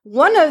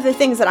One of the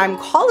things that I'm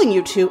calling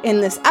you to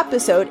in this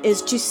episode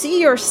is to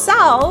see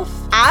yourself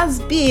as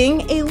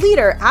being a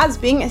leader, as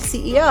being a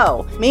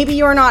CEO. Maybe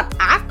you're not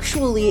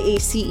actually a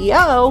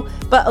CEO,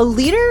 but a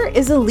leader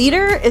is a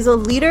leader is a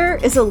leader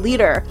is a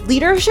leader.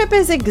 Leadership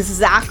is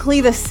exactly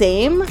the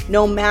same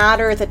no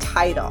matter the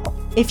title.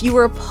 If you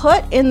were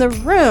put in the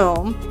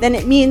room, then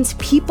it means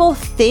people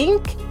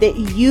think that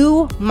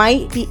you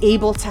might be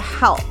able to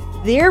help.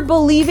 They're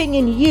believing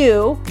in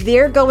you,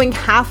 they're going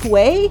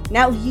halfway.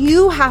 Now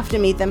you have to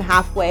meet them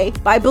halfway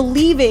by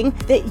believing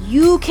that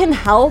you can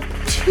help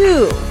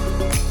too.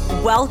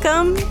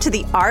 Welcome to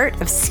The Art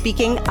of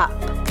Speaking Up,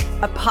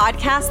 a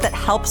podcast that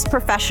helps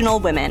professional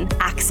women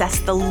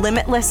access the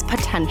limitless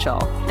potential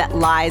that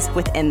lies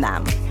within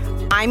them.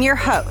 I'm your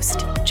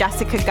host,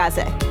 Jessica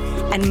Guzik,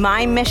 and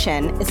my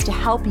mission is to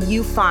help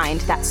you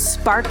find that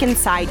spark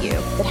inside you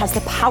that has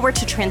the power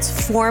to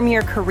transform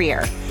your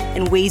career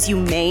in ways you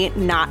may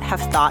not have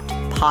thought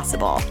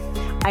possible.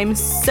 I'm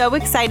so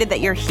excited that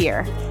you're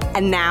here.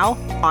 And now,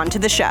 on to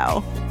the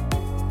show.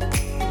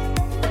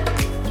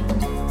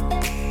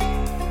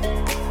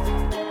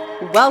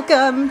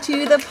 Welcome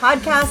to the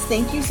podcast.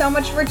 Thank you so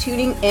much for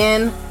tuning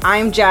in.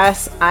 I'm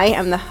Jess. I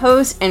am the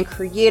host and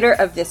creator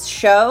of this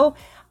show.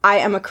 I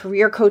am a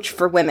career coach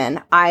for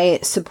women. I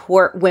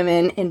support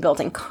women in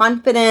building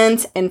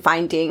confidence and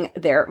finding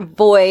their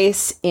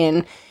voice,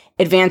 in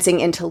advancing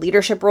into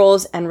leadership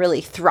roles and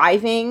really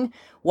thriving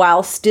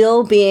while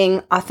still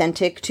being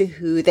authentic to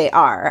who they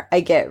are. I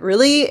get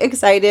really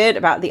excited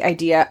about the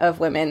idea of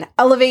women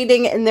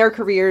elevating in their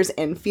careers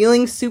and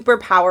feeling super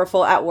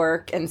powerful at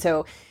work. And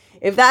so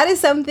if that is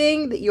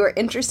something that you are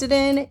interested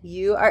in,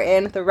 you are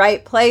in the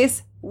right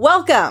place.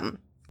 Welcome.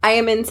 I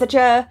am in such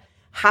a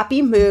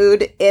happy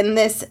mood in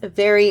this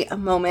very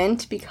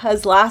moment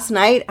because last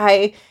night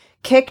I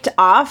kicked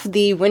off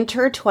the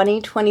winter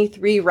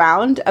 2023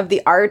 round of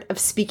the Art of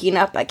Speaking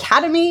Up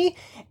Academy.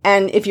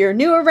 And if you're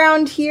new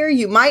around here,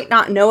 you might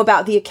not know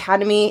about the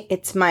Academy.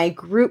 It's my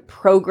group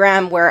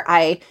program where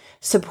I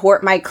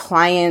support my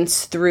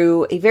clients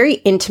through a very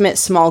intimate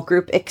small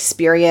group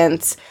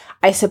experience.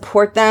 I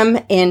support them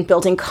in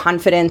building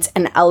confidence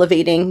and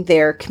elevating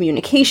their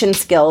communication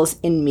skills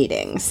in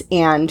meetings.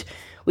 And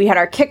we had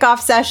our kickoff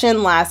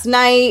session last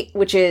night,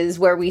 which is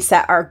where we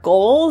set our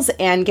goals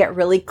and get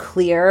really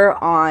clear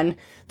on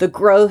the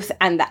growth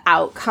and the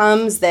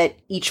outcomes that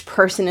each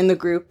person in the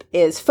group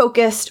is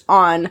focused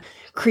on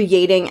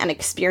creating and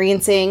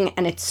experiencing.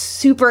 And it's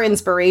super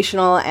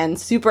inspirational and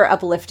super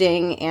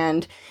uplifting.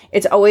 And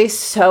it's always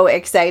so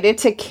excited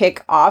to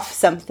kick off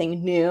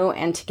something new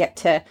and to get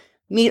to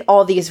meet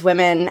all these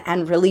women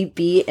and really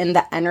be in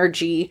the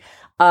energy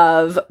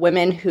of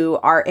women who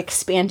are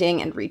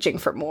expanding and reaching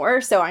for more.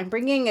 So I'm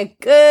bringing a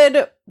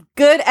good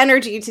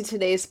energy to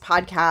today's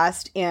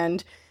podcast.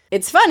 And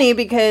it's funny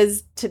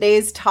because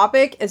today's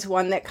topic is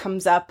one that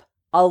comes up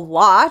a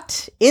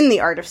lot in the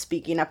Art of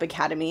Speaking Up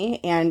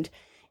Academy. And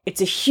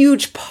it's a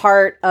huge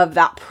part of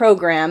that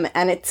program.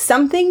 And it's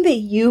something that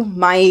you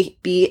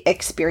might be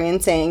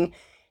experiencing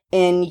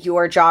in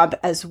your job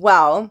as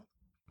well,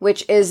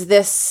 which is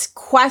this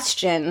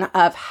question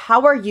of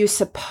how are you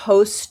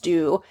supposed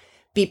to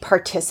be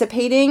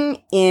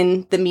participating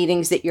in the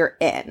meetings that you're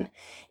in.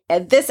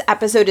 And this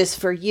episode is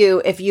for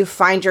you if you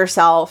find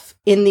yourself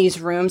in these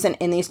rooms and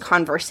in these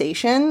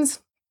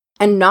conversations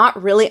and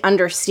not really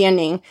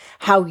understanding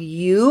how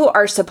you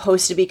are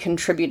supposed to be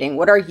contributing.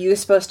 What are you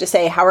supposed to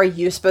say? How are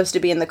you supposed to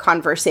be in the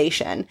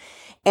conversation?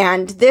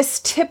 And this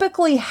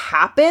typically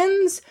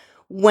happens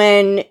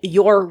when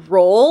your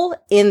role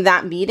in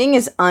that meeting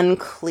is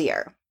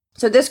unclear.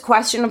 So this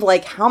question of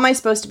like, how am I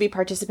supposed to be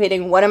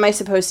participating? What am I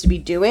supposed to be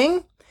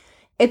doing?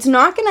 It's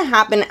not going to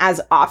happen as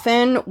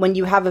often when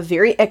you have a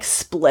very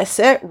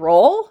explicit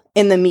role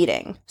in the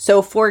meeting.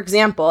 So for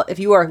example, if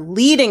you are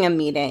leading a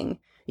meeting,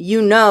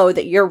 you know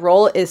that your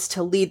role is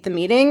to lead the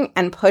meeting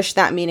and push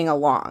that meeting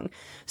along.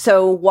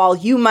 So while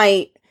you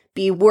might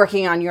be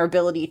working on your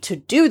ability to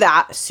do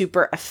that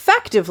super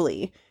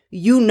effectively,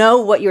 you know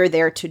what you're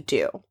there to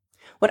do.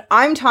 What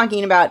I'm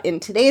talking about in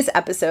today's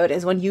episode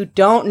is when you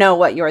don't know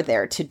what you're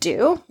there to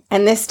do.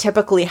 And this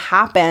typically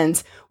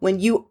happens when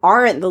you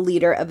aren't the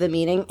leader of the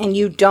meeting and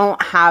you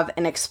don't have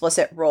an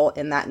explicit role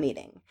in that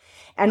meeting.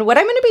 And what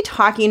I'm going to be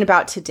talking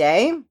about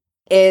today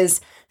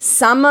is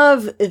some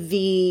of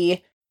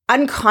the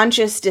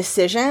unconscious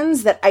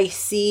decisions that I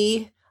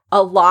see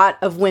a lot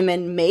of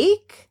women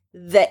make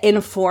that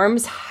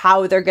informs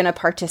how they're going to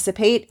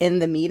participate in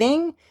the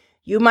meeting.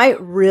 You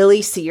might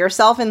really see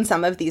yourself in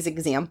some of these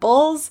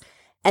examples.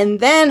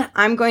 And then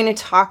I'm going to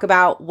talk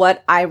about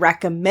what I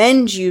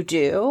recommend you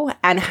do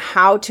and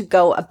how to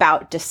go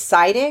about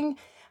deciding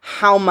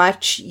how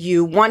much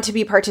you want to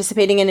be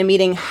participating in a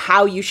meeting,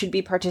 how you should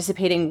be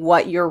participating,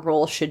 what your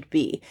role should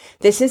be.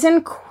 This is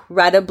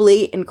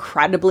incredibly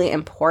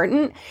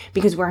important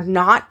because we're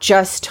not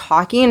just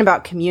talking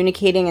about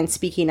communicating and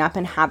speaking up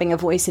and having a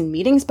voice in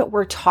meetings, but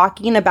we're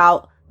talking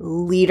about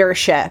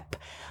leadership.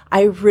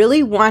 I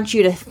really want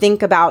you to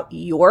think about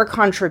your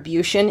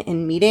contribution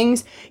in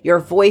meetings, your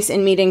voice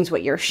in meetings,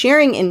 what you're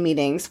sharing in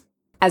meetings,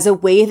 as a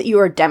way that you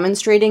are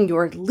demonstrating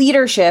your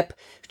leadership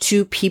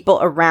to people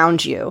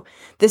around you.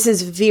 This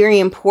is very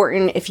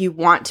important if you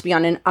want to be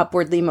on an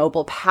upwardly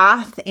mobile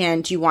path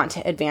and you want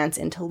to advance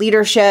into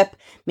leadership,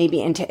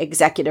 maybe into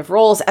executive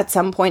roles at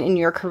some point in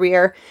your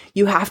career.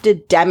 You have to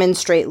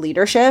demonstrate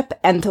leadership,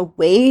 and the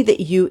way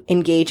that you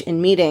engage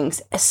in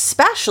meetings,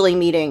 especially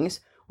meetings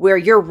where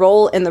your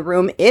role in the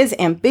room is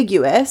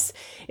ambiguous,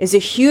 is a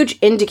huge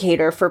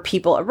indicator for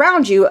people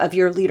around you of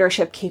your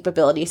leadership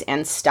capabilities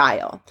and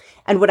style.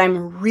 And what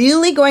I'm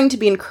really going to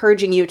be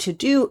encouraging you to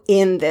do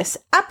in this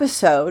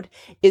episode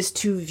is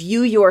to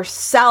view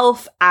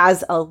yourself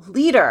as a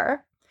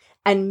leader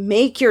and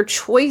make your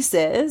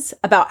choices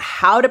about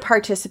how to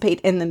participate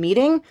in the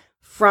meeting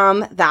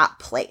from that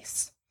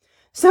place.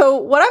 So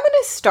what I'm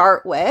going to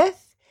start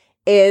with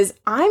is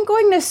I'm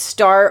going to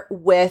start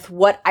with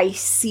what I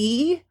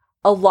see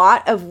a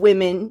lot of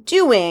women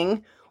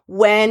doing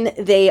when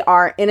they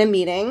are in a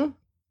meeting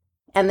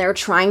and they're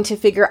trying to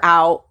figure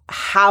out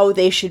how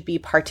they should be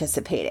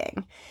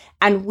participating.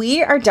 And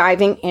we are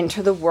diving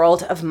into the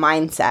world of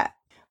mindset.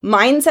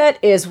 Mindset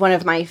is one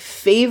of my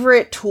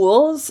favorite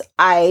tools.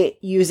 I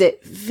use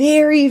it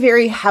very,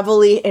 very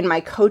heavily in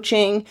my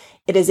coaching.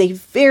 It is a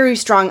very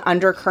strong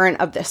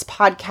undercurrent of this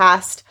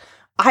podcast.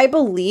 I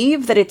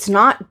believe that it's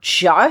not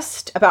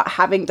just about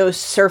having those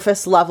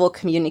surface level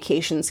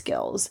communication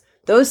skills.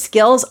 Those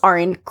skills are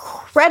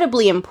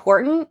incredibly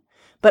important,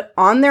 but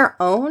on their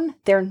own,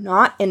 they're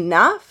not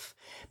enough,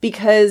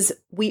 because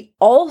we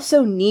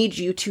also need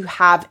you to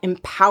have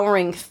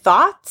empowering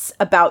thoughts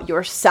about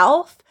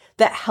yourself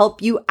that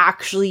help you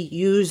actually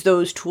use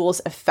those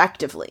tools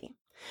effectively.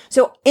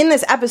 So in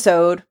this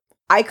episode,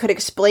 I could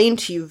explain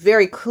to you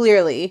very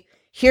clearly,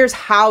 here's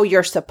how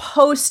you're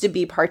supposed to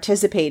be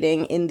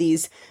participating in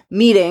these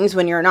meetings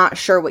when you're not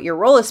sure what your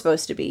role is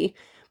supposed to be.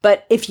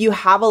 But if you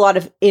have a lot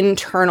of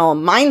internal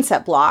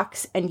mindset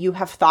blocks and you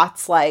have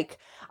thoughts like,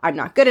 I'm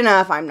not good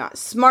enough, I'm not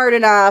smart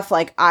enough,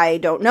 like I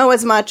don't know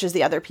as much as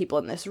the other people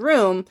in this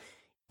room,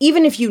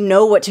 even if you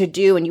know what to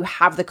do and you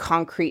have the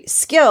concrete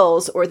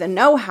skills or the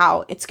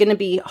know-how, it's going to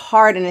be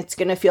hard and it's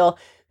going to feel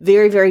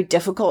very, very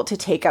difficult to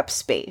take up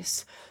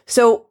space.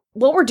 So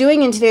what we're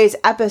doing in today's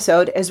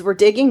episode is we're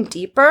digging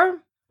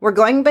deeper. We're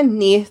going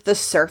beneath the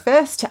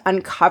surface to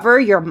uncover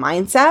your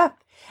mindset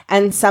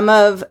and some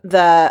of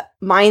the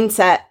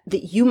mindset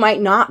that you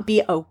might not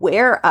be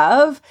aware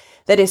of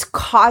that is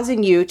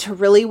causing you to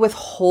really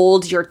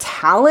withhold your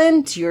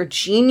talent, your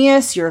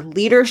genius, your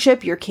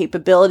leadership, your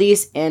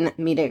capabilities in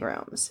meeting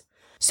rooms.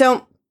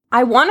 So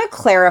I want to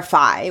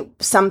clarify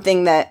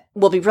something that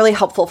will be really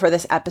helpful for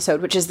this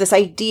episode, which is this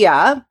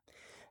idea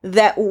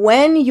that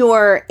when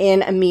you're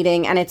in a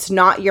meeting and it's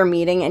not your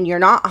meeting and you're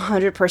not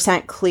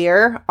 100%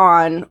 clear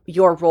on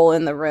your role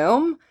in the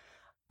room,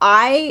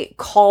 I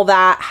call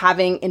that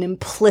having an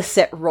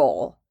implicit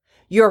role.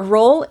 Your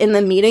role in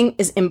the meeting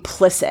is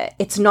implicit.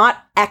 It's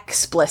not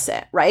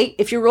explicit, right?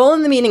 If your role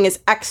in the meeting is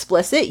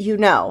explicit, you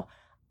know,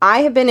 I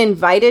have been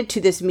invited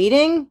to this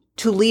meeting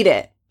to lead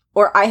it,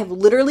 or I have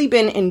literally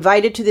been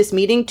invited to this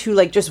meeting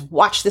to just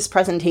watch this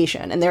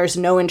presentation and there's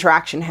no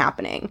interaction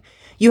happening.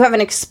 You have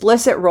an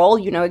explicit role.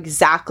 You know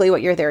exactly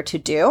what you're there to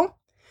do.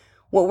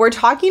 What we're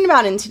talking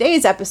about in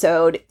today's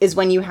episode is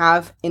when you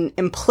have an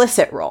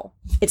implicit role.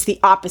 It's the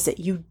opposite.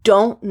 You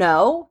don't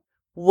know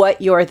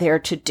what you're there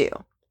to do.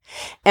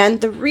 And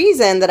the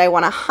reason that I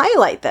want to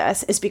highlight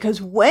this is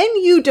because when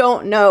you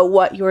don't know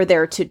what you're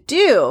there to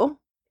do,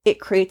 it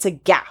creates a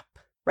gap,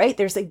 right?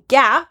 There's a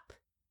gap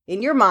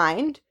in your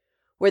mind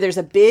where there's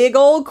a big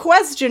old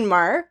question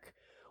mark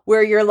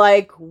where you're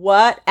like,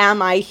 what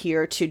am I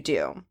here to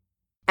do?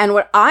 And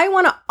what I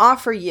want to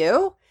offer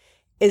you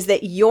is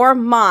that your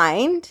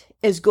mind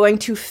is going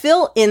to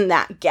fill in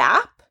that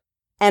gap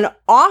and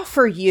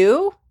offer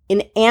you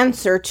an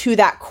answer to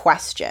that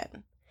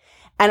question.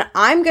 And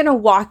I'm going to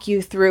walk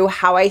you through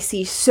how I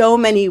see so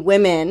many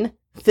women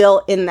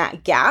fill in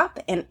that gap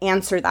and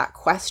answer that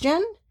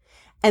question.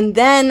 And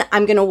then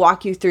I'm going to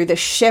walk you through the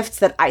shifts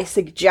that I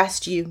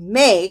suggest you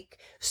make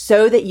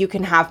so that you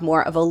can have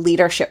more of a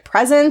leadership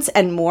presence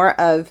and more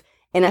of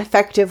an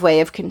effective way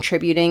of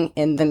contributing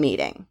in the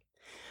meeting.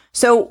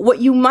 So what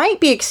you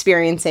might be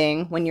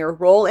experiencing when your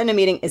role in a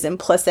meeting is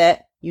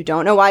implicit, you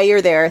don't know why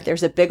you're there,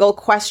 there's a big old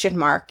question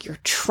mark, you're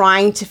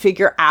trying to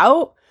figure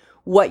out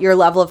what your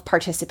level of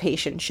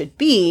participation should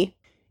be,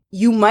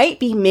 you might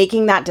be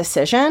making that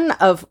decision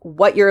of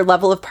what your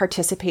level of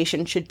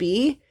participation should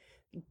be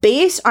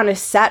based on a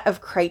set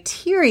of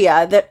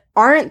criteria that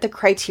aren't the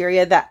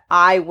criteria that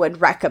I would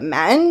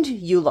recommend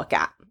you look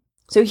at.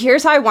 So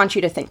here's how I want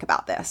you to think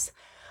about this.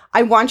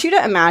 I want you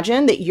to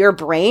imagine that your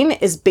brain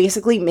is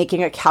basically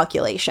making a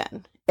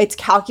calculation. It's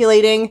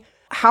calculating,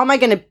 how am I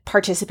going to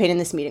participate in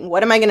this meeting?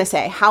 What am I going to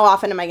say? How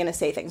often am I going to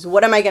say things?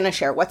 What am I going to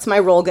share? What's my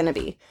role going to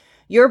be?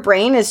 Your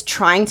brain is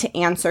trying to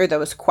answer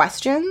those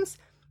questions.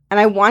 And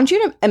I want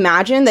you to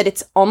imagine that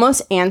it's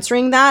almost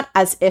answering that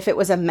as if it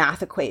was a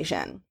math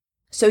equation.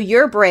 So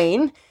your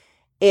brain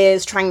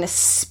is trying to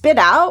spit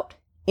out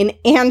an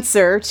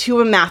answer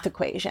to a math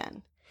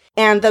equation.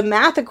 And the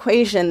math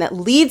equation that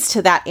leads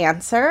to that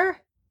answer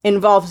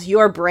involves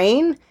your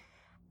brain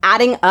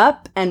adding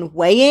up and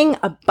weighing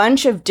a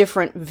bunch of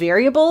different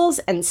variables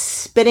and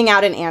spitting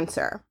out an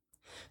answer.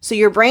 So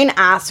your brain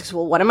asks,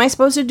 well, what am I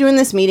supposed to do in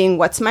this meeting?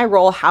 What's my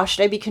role? How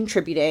should I be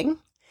contributing?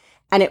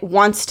 And it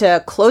wants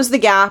to close the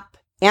gap,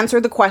 answer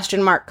the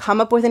question mark,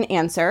 come up with an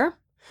answer.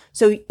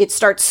 So it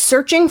starts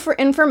searching for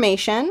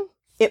information.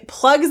 It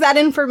plugs that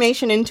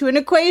information into an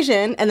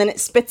equation, and then it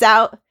spits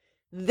out,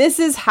 this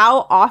is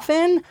how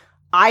often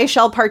I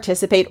shall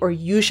participate or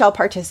you shall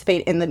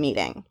participate in the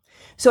meeting.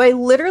 So I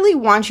literally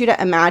want you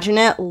to imagine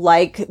it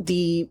like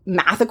the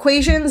math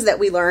equations that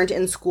we learned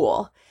in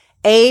school.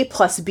 A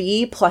plus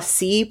B plus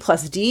C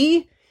plus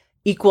D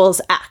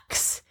equals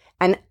X.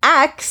 And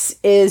X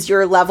is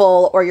your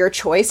level or your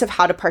choice of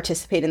how to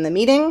participate in the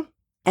meeting.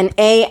 And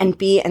A and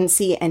B and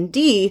C and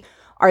D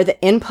are the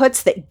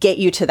inputs that get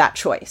you to that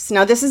choice.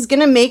 Now, this is going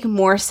to make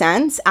more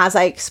sense as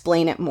I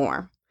explain it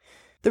more.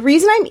 The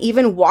reason I'm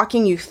even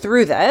walking you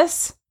through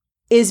this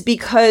is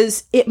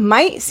because it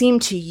might seem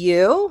to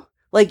you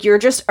like you're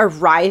just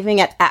arriving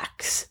at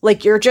X,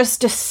 like you're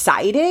just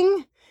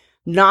deciding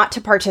not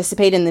to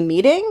participate in the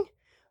meeting.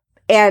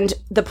 And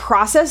the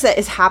process that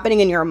is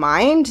happening in your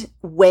mind,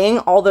 weighing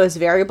all those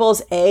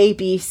variables, A,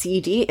 B, C,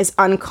 D, is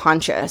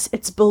unconscious.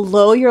 It's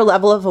below your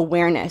level of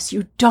awareness.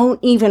 You don't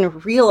even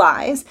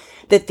realize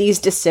that these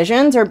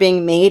decisions are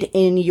being made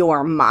in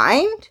your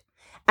mind.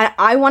 And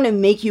I want to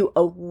make you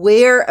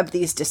aware of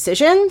these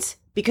decisions,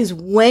 because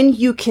when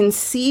you can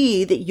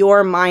see that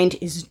your mind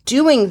is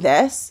doing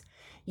this,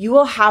 you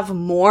will have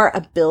more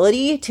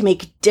ability to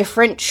make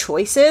different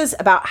choices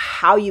about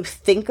how you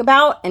think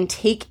about and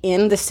take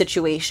in the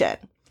situation.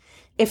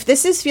 If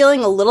this is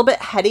feeling a little bit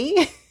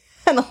heady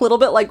and a little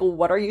bit like,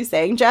 what are you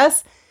saying,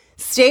 Jess?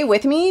 Stay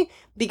with me,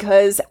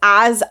 because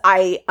as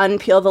I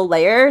unpeel the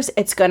layers,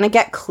 it's going to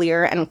get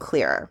clearer and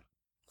clearer.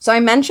 So I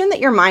mentioned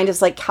that your mind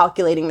is like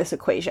calculating this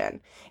equation.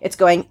 It's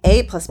going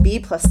A plus B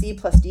plus C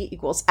plus D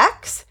equals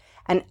X,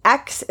 and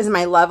X is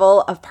my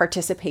level of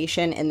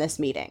participation in this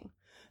meeting.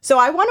 So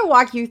I want to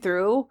walk you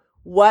through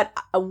what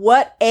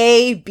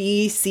A,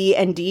 B, C,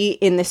 and D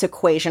in this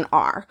equation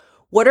are.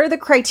 What are the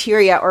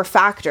criteria or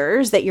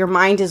factors that your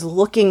mind is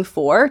looking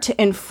for to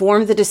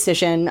inform the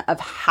decision of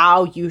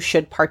how you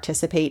should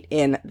participate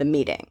in the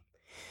meeting?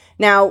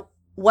 Now,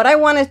 what I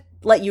want to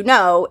let you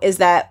know is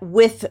that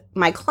with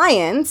my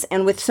clients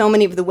and with so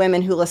many of the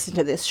women who listen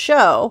to this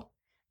show,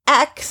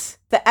 X,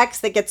 the X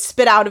that gets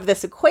spit out of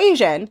this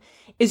equation,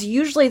 is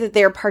usually that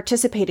they're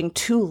participating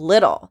too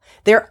little.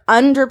 They're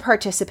under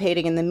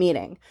participating in the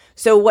meeting.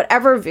 So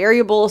whatever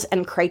variables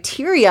and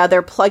criteria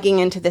they're plugging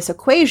into this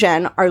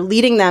equation are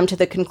leading them to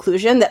the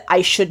conclusion that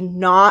I should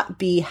not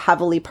be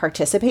heavily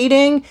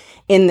participating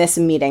in this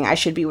meeting. I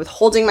should be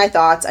withholding my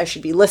thoughts. I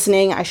should be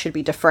listening. I should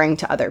be deferring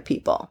to other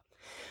people.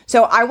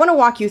 So I want to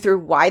walk you through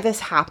why this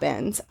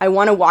happens. I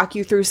want to walk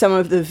you through some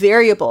of the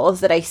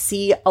variables that I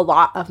see a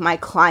lot of my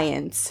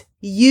clients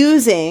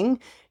using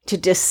to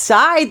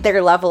decide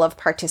their level of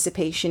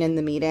participation in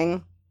the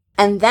meeting.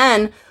 And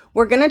then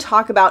we're going to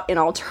talk about an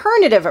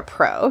alternative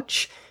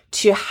approach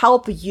to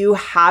help you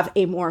have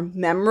a more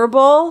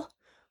memorable,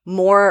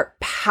 more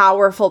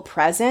powerful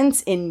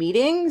presence in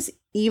meetings,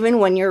 even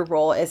when your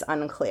role is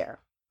unclear.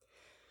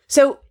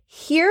 So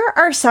here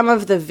are some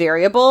of the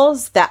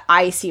variables that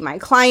I see my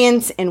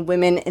clients and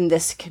women in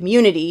this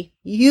community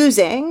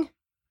using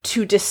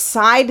to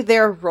decide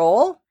their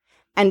role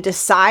and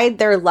decide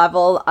their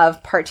level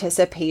of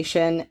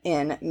participation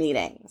in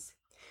meetings.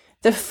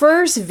 The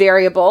first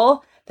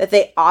variable that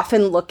they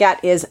often look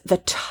at is the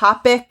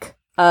topic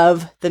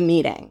of the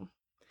meeting.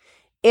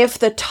 If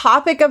the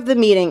topic of the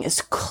meeting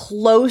is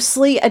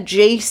closely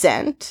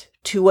adjacent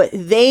to what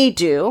they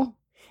do,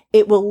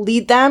 it will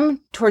lead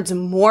them towards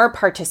more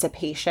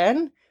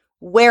participation.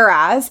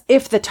 Whereas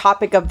if the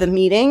topic of the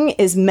meeting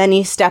is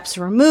many steps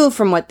removed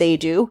from what they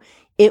do,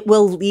 it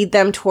will lead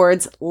them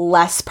towards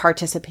less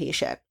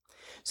participation.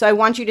 So I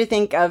want you to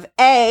think of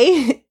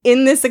A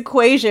in this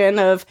equation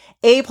of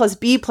A plus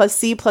B plus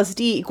C plus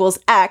D equals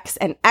X,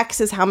 and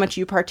X is how much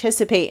you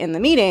participate in the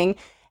meeting.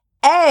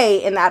 A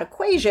in that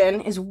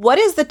equation is what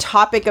is the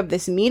topic of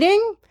this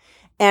meeting,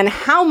 and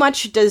how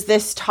much does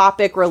this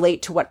topic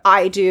relate to what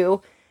I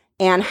do,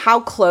 and how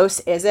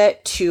close is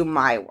it to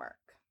my work?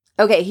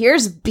 Okay,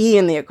 here's B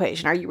in the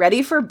equation. Are you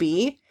ready for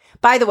B?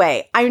 By the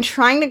way, I'm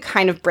trying to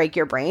kind of break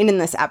your brain in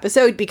this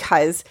episode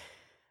because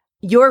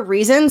your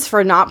reasons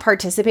for not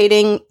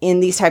participating in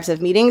these types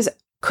of meetings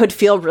could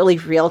feel really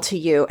real to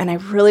you. And I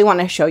really want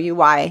to show you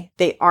why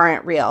they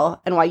aren't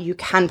real and why you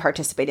can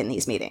participate in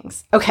these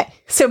meetings. Okay,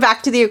 so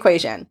back to the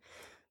equation.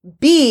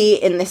 B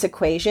in this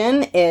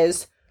equation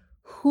is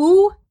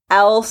who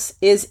else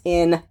is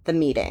in the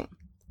meeting.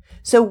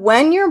 So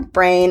when your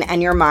brain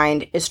and your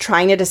mind is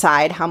trying to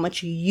decide how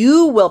much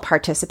you will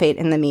participate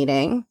in the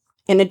meeting,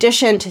 in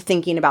addition to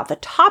thinking about the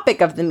topic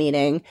of the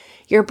meeting,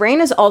 your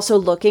brain is also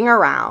looking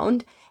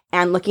around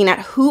and looking at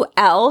who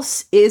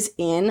else is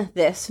in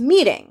this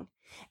meeting.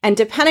 And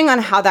depending on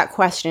how that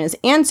question is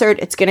answered,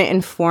 it's going to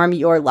inform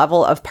your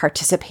level of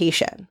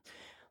participation.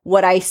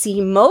 What I see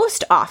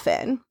most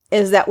often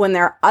is that when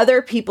there are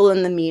other people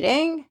in the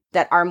meeting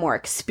that are more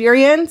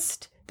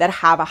experienced, that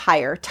have a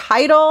higher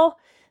title,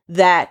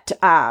 that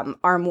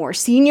are more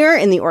senior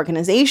in the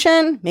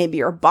organization, maybe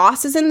your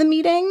boss is in the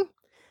meeting,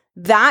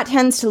 that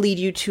tends to lead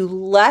you to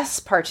less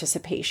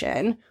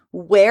participation.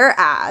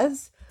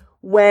 Whereas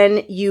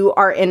when you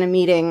are in a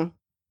meeting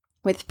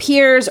with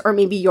peers, or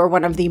maybe you're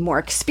one of the more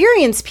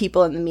experienced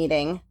people in the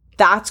meeting,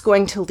 that's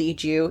going to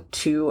lead you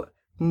to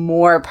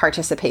more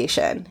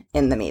participation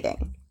in the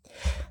meeting.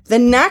 The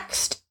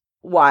next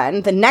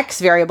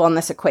variable in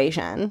this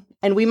equation,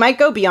 and we might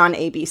go beyond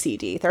A, B, C,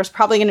 D. There's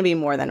probably going to be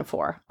more than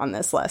 4 on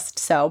this list,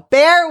 so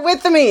bear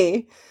with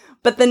me.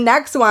 But the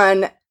next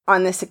one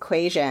on this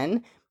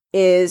equation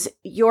is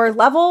your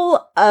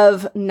level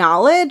of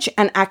knowledge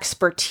and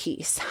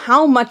expertise,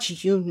 how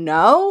much you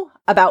know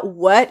about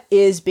what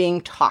is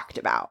being talked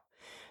about.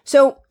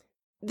 So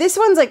this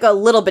one's like a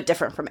little bit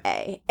different from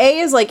A. A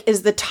is like,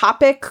 is the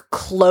topic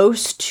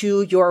close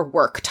to your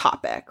work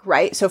topic,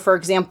 right? So for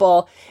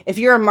example, if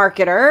you're a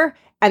marketer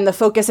and the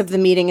focus of the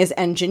meeting is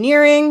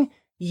engineering,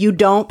 you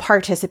don't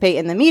participate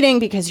in the meeting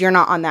because you're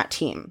not on that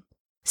team.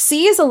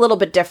 C is a little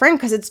bit different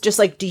because it's just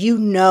like, do you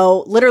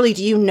know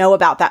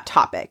about that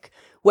topic?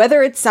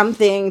 Whether it's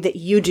something that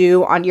you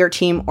do on your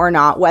team or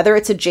not, whether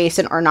it's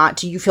adjacent or not,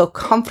 do you feel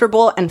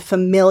comfortable and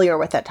familiar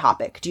with that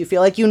topic? Do you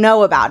feel like you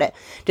know about it?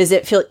 Does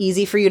it feel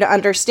easy for you to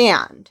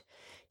understand?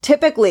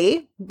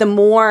 Typically, the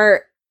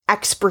more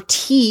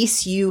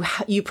expertise you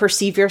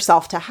perceive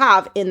yourself to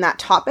have in that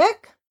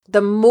topic,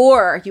 the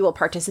more you will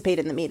participate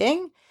in the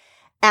meeting.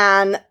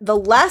 And the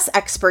less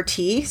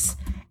expertise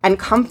and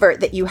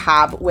comfort that you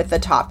have with the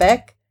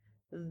topic,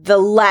 the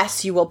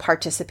less you will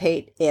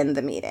participate in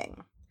the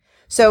meeting.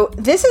 So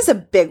this is a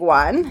big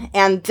one,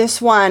 and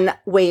this one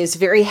weighs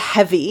very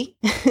heavy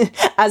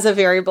as a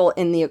variable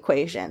in the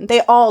equation. They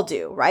all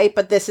do, right?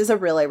 But this is a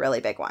really, really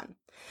big one.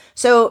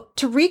 So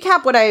to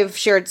recap what I've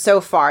shared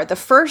so far, the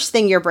first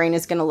thing your brain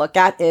is going to look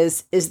at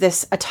is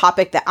this a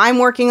topic that I'm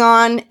working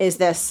on? Is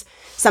this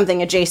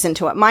something adjacent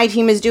to what my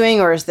team is doing,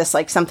 or is this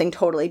like something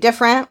totally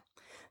different?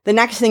 The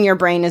next thing your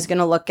brain is going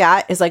to look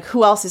at is like,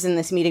 who else is in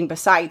this meeting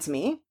besides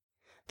me?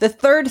 The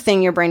third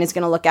thing your brain is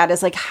going to look at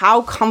is like,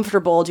 how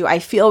comfortable do I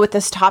feel with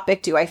this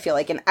topic? Do I feel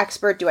like an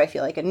expert? Do I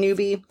feel like a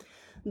newbie?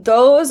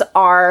 Those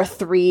are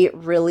 3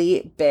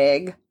 really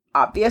big,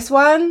 obvious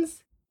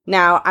ones.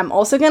 Now, I'm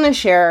also going to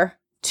share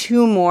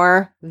 2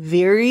 more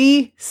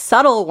very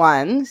subtle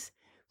ones,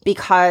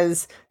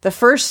 because the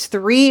first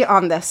 3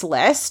 on this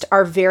list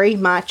are very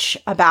much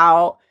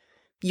about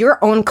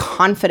your own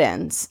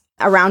confidence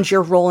around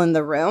your role in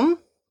the room.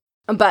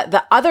 But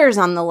the others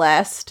on the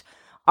list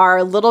are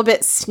a little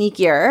bit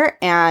sneakier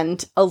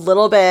and a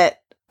little bit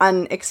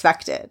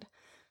unexpected.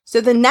 So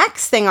the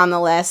next thing on the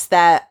list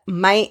that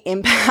might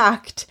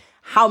impact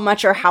how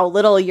much or how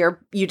little you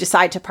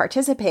decide to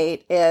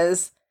participate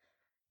is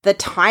the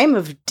time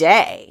of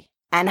day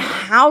and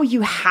how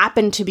you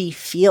happen to be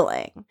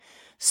feeling.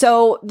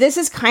 So this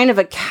is kind of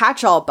a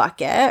catch-all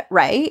bucket,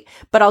 right?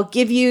 But I'll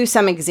give you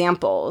some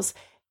examples.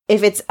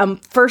 If it's a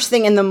first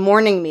thing in the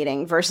morning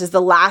meeting versus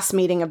the last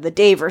meeting of the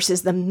day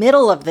versus the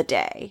middle of the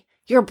day,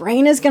 your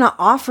brain is going to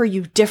offer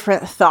you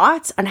different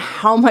thoughts on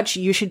how much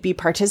you should be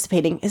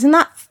participating. Isn't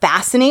that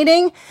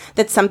fascinating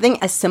that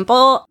something as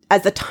simple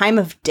as the time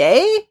of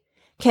day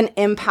can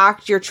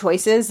impact your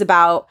choices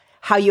about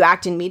how you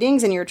act in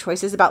meetings and your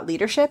choices about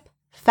leadership?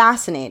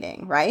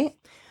 Fascinating, right?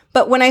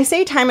 But when I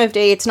say time of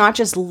day, it's not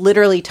just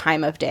literally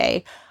time of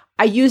day.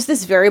 I use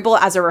this variable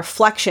as a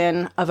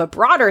reflection of a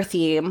broader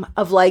theme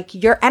of like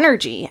your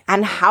energy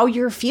and how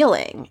you're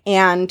feeling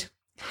and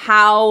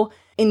how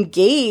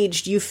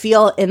engaged you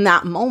feel in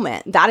that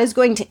moment. That is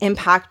going to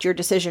impact your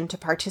decision to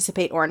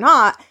participate or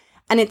not.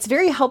 And it's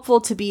very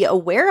helpful to be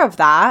aware of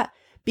that,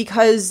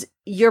 because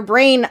your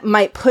brain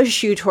might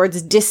push you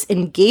towards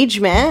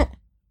disengagement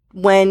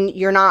when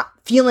you're not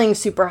feeling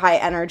super high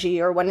energy,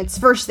 or when it's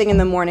first thing in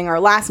the morning or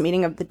last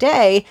meeting of the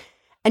day.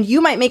 And you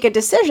might make a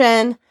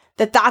decision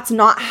that that's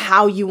not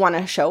how you want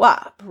to show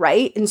up,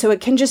 right? And so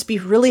it can just be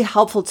really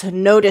helpful to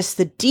notice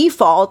the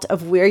default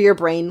of where your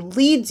brain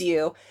leads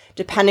you,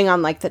 depending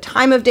on like the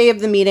time of day of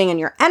the meeting and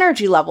your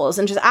energy levels,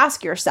 and just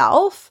ask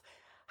yourself,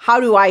 how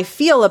do I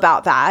feel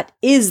about that?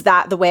 Is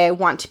that the way I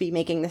want to be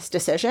making this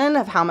decision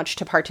of how much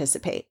to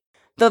participate?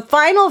 The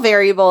final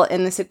variable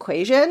in this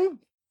equation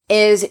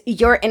is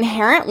your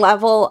inherent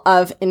level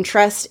of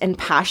interest and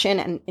passion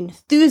and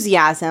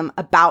enthusiasm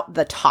about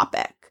the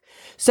topic.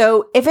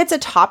 So if it's a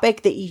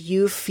topic that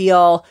you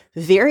feel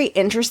very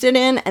interested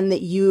in and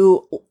that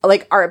you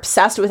like are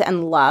obsessed with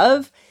and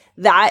love,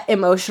 that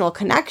emotional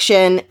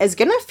connection is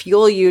going to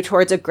fuel you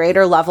towards a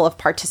greater level of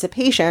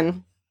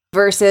participation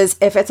versus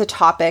if it's a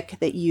topic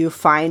that you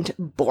find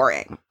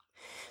boring.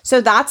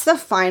 So that's the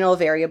final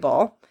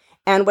variable.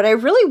 And what I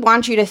really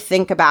want you to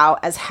think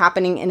about as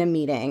happening in a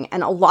meeting,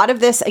 and a lot of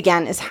this,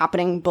 again, is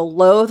happening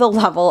below the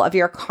level of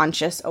your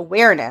conscious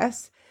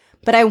awareness,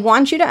 but I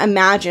want you to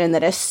imagine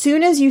that as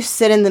soon as you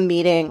sit in the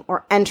meeting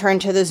or enter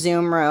into the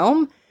Zoom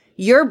room,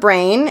 your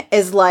brain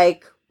is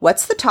like,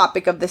 what's the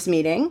topic of this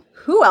meeting?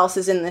 Who else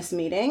is in this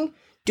meeting?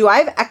 Do I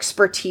have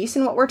expertise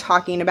in what we're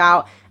talking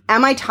about?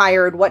 Am I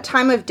tired? What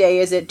time of day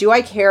is it? Do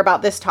I care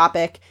about this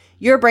topic?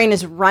 Your brain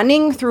is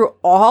running through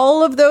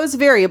all of those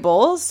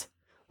variables,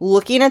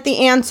 looking at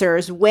the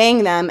answers,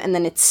 weighing them, and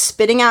then it's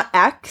spitting out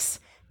X.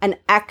 And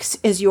X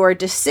is your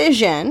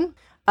decision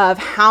of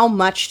how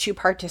much to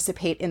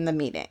participate in the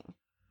meeting.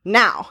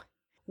 Now,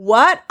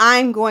 what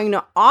I'm going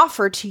to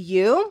offer to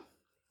you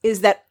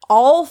is that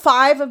all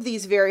 5 of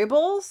these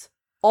variables,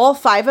 all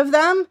 5 of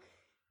them,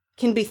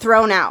 can be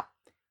thrown out.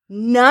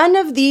 None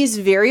of these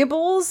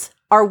variables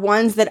are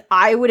ones that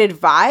I would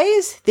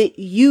advise that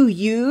you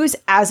use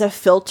as a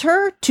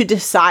filter to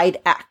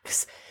decide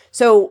X.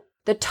 So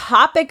the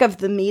topic of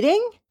the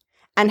meeting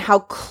and how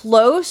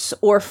close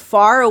or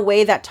far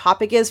away that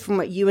topic is from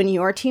what you and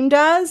your team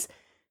does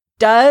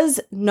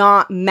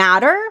not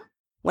matter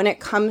when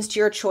it comes to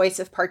your choice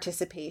of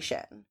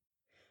participation.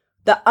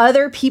 The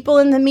other people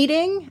in the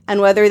meeting and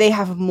whether they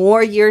have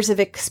more years of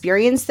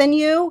experience than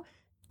you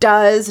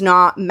does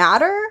not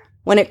matter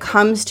when it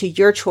comes to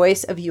your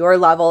choice of your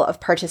level of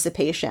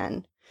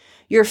participation.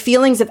 Your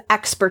feelings of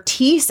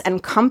expertise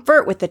and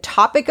comfort with the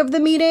topic of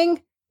the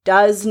meeting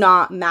does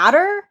not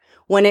matter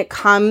when it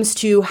comes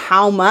to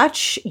how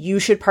much you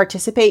should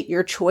participate,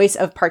 your choice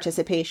of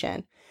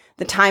participation.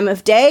 The time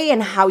of day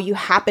and how you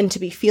happen to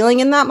be feeling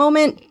in that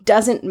moment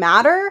doesn't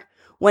matter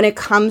when it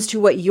comes to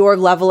what your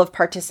level of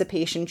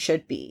participation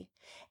should be.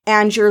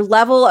 And your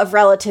level of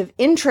relative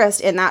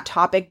interest in that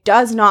topic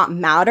does not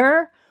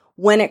matter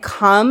when it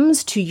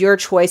comes to your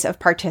choice of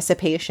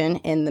participation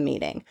in the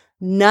meeting.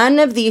 None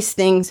of these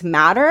things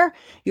matter.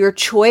 Your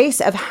choice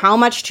of how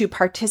much to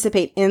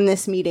participate in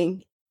this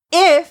meeting,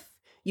 if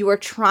you are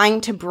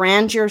trying to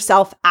brand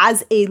yourself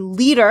as a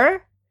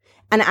leader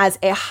and as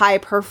a high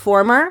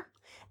performer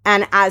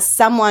and as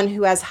someone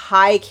who has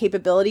high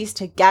capabilities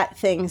to get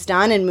things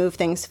done and move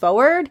things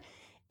forward,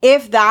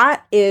 if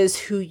that is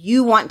who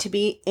you want to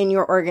be in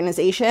your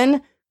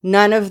organization,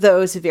 none of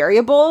those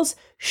variables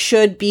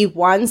should be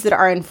ones that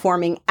are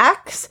informing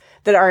X,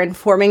 that are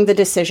informing the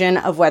decision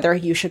of whether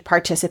you should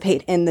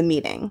participate in the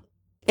meeting.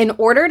 In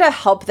order to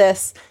help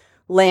this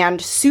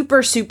land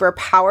super, super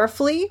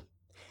powerfully,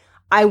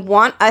 I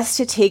want us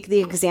to take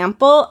the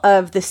example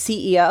of the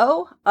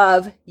CEO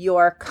of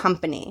your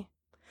company.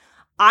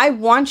 I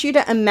want you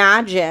to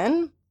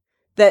imagine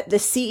that the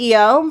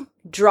CEO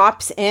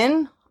drops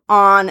in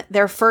on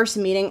their first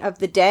meeting of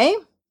the day.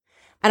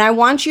 And I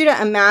want you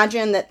to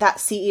imagine that that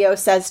CEO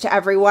says to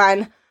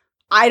everyone,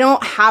 I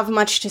don't have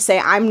much to say.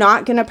 I'm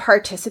not going to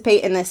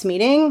participate in this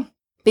meeting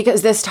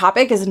because this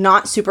topic is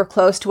not super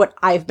close to what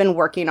I've been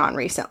working on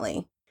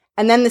recently.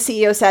 And then the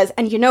CEO says,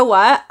 and you know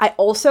what?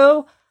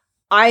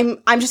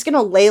 I'm just going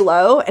to lay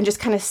low and just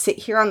kind of sit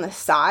here on the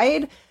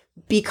side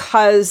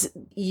because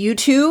you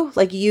two,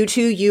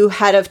 you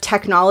head of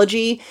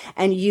technology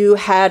and you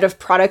head of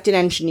product and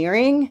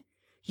engineering,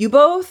 you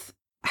both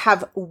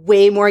have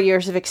way more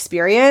years of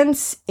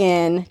experience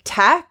in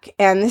tech,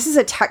 and this is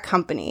a tech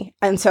company.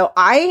 And so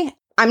I'm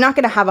not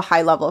going to have a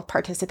high level of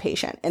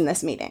participation in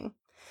this meeting.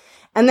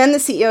 And then the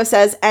CEO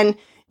says, and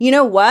you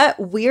know what?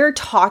 We're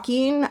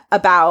talking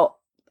about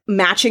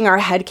matching our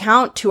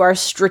headcount to our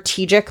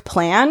strategic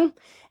plan,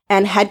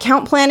 and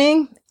headcount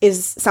planning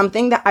is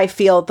something that I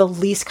feel the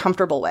least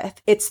comfortable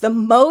with. It's the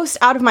most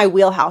out of my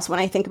wheelhouse when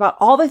I think about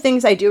all the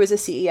things I do as a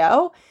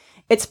CEO.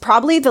 It's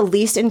probably the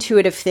least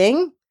intuitive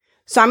thing.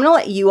 So I'm going to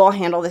let you all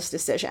handle this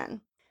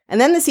decision.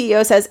 And then the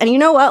CEO says, and you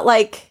know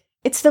what?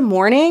 It's the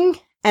morning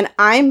and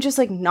I'm just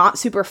not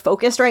super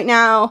focused right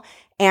now.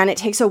 And it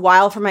takes a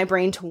while for my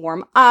brain to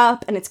warm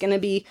up. And it's going to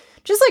be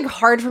just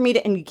hard for me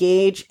to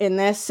engage in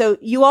this. So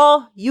you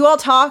all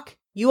talk,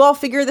 you all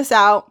figure this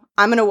out.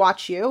 I'm going to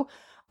watch you.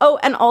 Oh,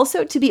 and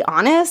also to be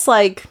honest,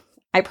 I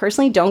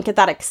personally don't get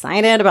that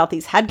excited about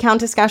these headcount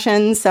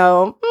discussions.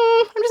 So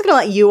I'm just going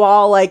to let you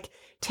all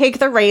take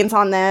the reins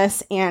on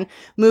this and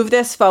move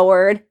this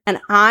forward. And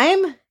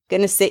I'm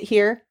going to sit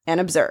here and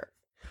observe.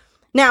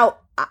 Now,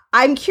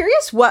 I'm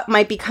curious what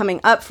might be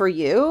coming up for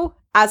you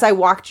as I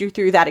walked you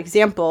through that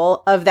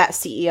example of that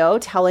CEO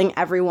telling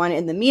everyone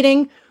in the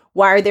meeting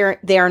why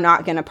they are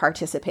not going to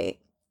participate.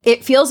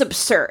 It feels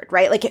absurd,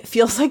 right? It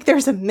feels like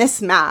there's a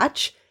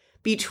mismatch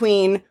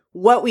between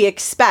what we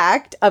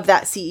expect of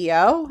that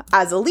CEO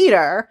as a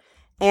leader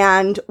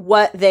and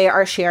what they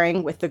are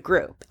sharing with the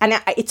group. And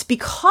it's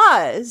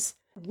because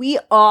we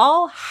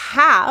all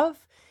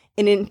have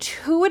an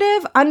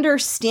intuitive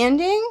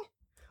understanding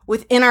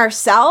within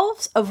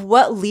ourselves of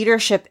what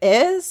leadership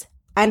is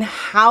and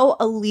how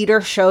a leader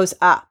shows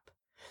up.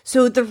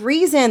 So the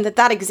reason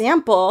that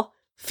example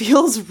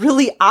feels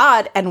really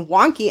odd and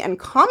wonky and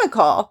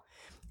comical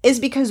is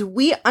because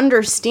we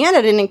understand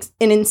at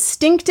an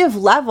instinctive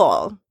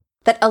level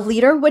that a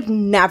leader would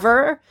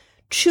never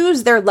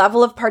choose their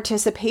level of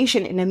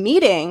participation in a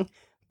meeting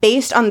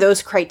based on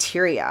those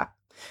criteria.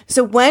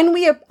 So when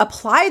we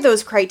apply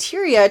those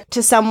criteria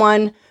to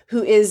someone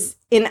who is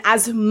in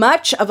as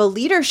much of a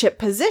leadership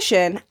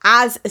position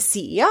as a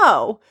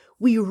CEO,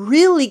 we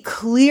really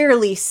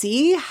clearly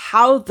see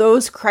how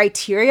those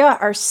criteria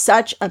are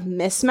such a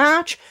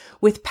mismatch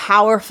with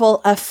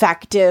powerful,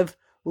 effective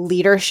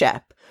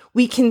leadership.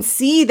 We can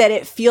see that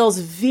it feels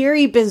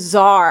very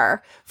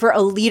bizarre for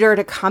a leader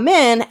to come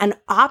in and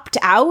opt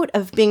out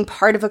of being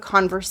part of a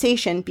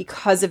conversation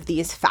because of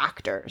these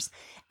factors.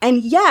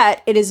 And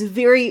yet it is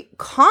very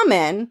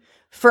common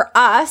for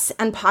us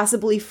and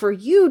possibly for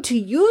you to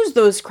use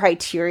those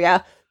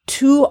criteria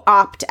to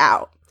opt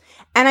out.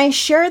 And I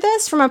share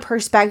this from a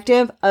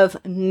perspective of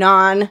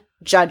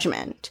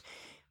non-judgment.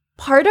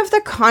 Part of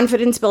the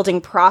confidence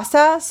building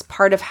process,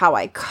 part of how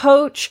I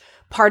coach,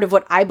 part of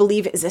what I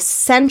believe is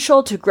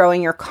essential to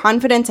growing your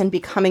confidence and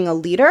becoming a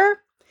leader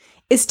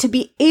is to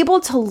be able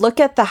to look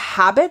at the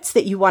habits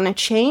that you want to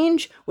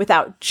change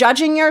without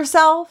judging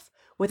yourself,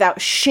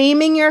 without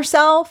shaming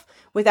yourself,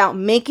 without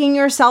making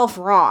yourself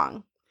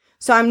wrong.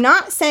 So I'm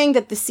not saying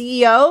that the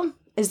CEO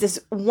is this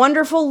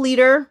wonderful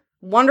leader,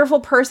 wonderful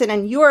person,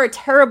 and you are a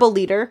terrible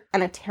leader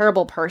and a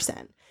terrible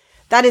person.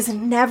 That is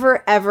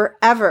never, ever,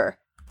 ever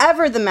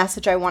the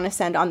message I want to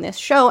send on this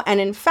show. And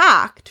in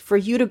fact, for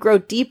you to grow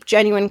deep,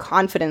 genuine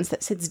confidence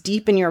that sits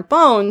deep in your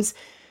bones,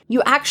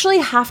 you actually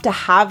have to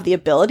have the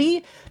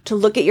ability to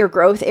look at your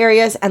growth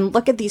areas and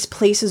look at these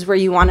places where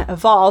you want to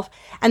evolve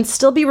and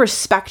still be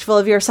respectful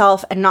of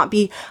yourself and not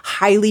be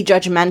highly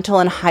judgmental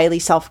and highly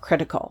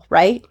self-critical,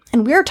 right?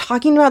 And we're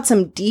talking about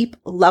some deep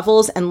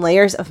levels and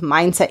layers of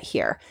mindset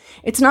here.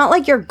 It's not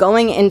like you're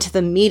going into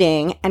the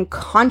meeting and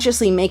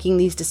consciously making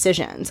these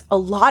decisions. A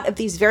lot of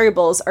these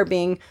variables are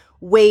being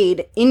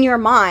weighed in your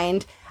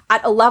mind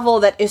at a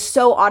level that is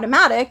so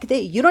automatic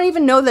that you don't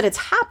even know that it's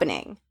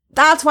happening.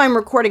 That's why I'm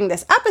recording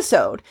this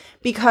episode,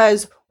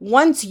 because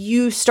once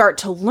you start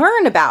to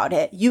learn about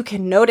it, you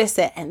can notice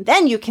it and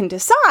then you can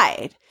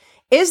decide,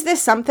 is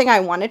this something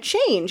I want to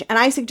change? And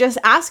I suggest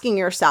asking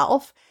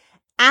yourself,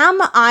 am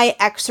I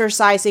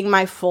exercising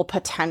my full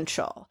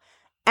potential?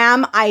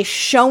 Am I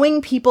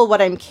showing people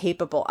what I'm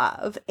capable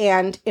of?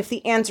 And if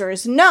the answer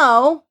is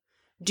no,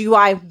 do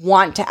I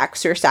want to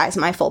exercise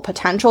my full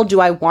potential? Do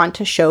I want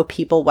to show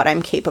people what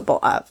I'm capable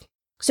of?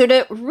 So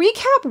to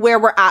recap where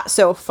we're at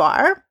so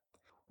far,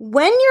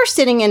 when you're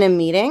sitting in a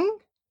meeting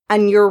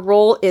and your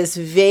role is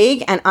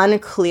vague and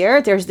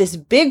unclear, there's this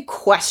big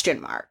question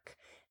mark.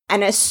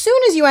 And as soon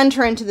as you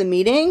enter into the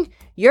meeting,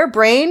 your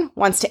brain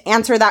wants to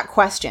answer that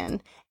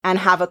question and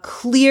have a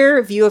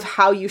clear view of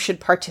how you should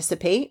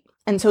participate.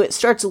 And so it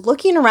starts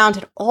looking around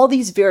at all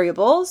these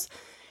variables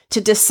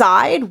to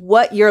decide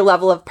what your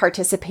level of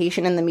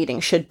participation in the meeting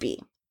should be.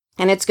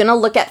 And it's going to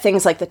look at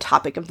things like the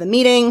topic of the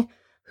meeting,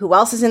 who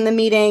else is in the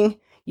meeting,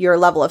 your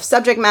level of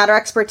subject matter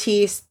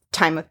expertise,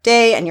 time of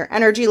day, and your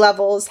energy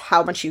levels,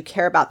 how much you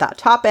care about that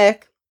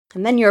topic.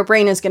 And then your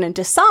brain is going to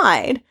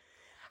decide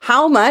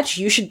how much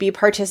you should be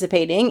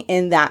participating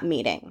in that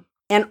meeting.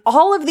 And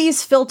all of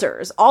these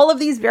filters, all of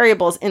these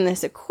variables in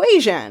this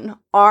equation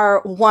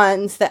are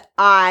ones that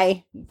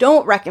I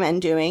don't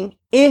recommend doing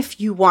if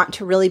you want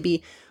to really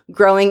be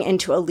growing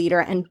into a leader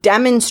and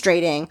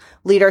demonstrating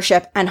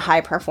leadership and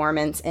high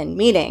performance in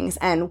meetings.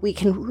 And we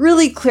can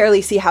really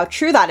clearly see how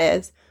true that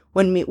is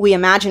when we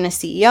imagine a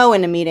CEO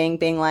in a meeting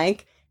being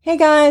like, hey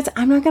guys,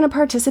 I'm not going to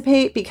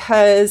participate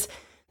because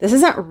this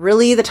isn't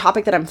really the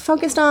topic that I'm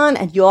focused on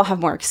and you all have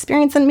more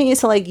experience than me.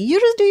 So like, you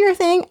just do your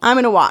thing. I'm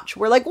going to watch.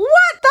 We're like, what?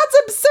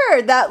 That's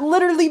absurd. That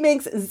literally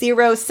makes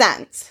zero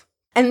sense.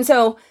 And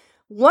so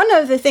one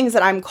of the things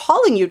that I'm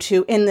calling you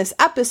to in this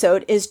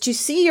episode is to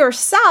see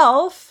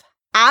yourself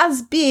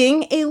as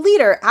being a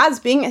leader,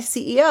 as being a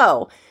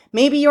CEO.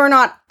 Maybe you're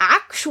not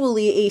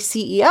actually a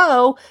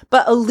CEO,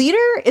 but a leader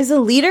is a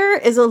leader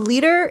is a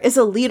leader is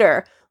a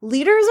leader.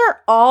 Leaders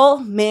are all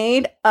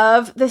made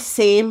of the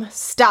same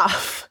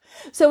stuff.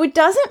 So it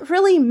doesn't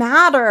really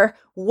matter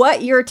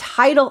what your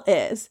title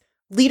is.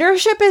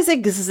 Leadership is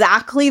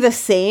exactly the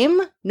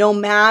same no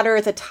matter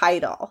the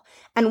title.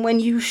 And when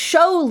you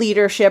show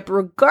leadership,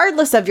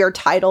 regardless of your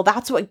title,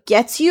 that's what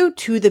gets you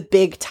to the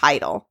big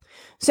title.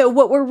 So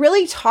what we're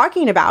really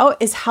talking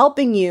about is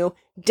helping you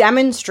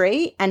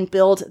demonstrate and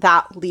build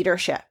that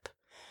leadership.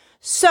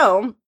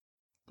 So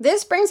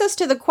this brings us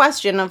to the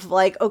question of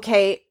like,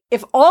 okay,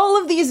 if all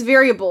of these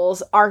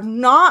variables are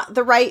not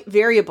the right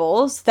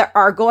variables that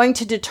are going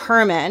to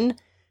determine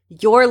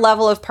your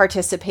level of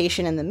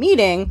participation in the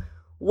meeting,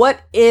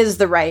 what is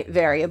the right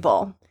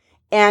variable?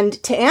 And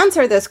to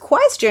answer this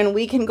question,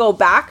 we can go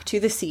back to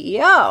the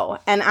CEO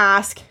and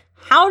ask,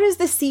 how does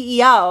the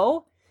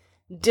CEO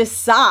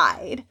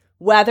decide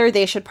whether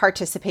they should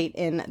participate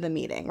in the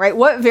meeting, right?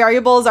 What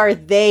variables are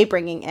they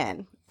bringing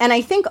in? And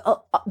I think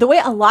the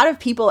way a lot of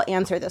people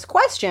answer this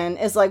question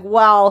is like,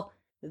 well,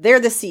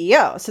 they're the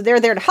CEO, so they're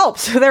there to help,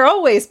 so they're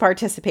always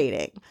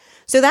participating.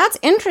 So that's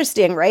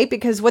interesting, right?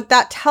 Because what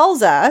that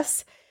tells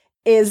us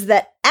is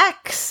that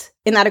X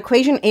in that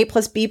equation, A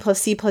plus B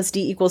plus C plus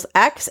D equals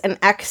X, and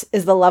X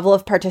is the level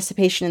of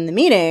participation in the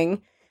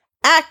meeting.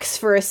 X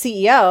for a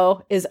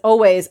CEO is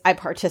always, I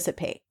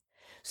participate.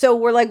 So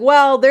we're like,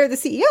 well, they're the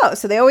CEO,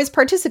 so they always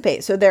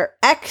participate. So their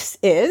X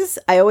is,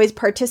 I always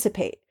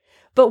participate.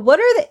 But what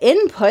are the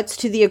inputs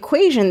to the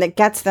equation that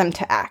gets them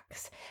to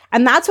X?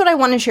 And that's what I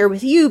want to share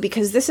with you,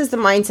 because this is the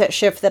mindset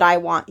shift that I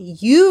want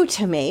you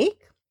to make,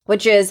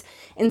 which is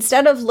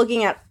instead of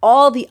looking at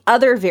all the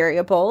other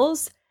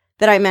variables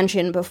that I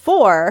mentioned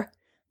before,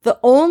 the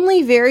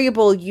only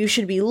variable you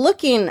should be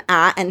looking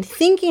at and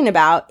thinking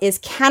about is,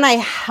 can I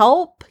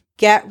help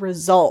get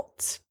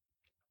results?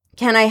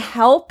 Can I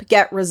help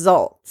get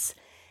results?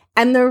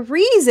 And the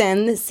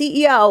reason the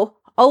CEO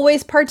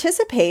always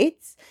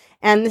participates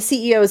and the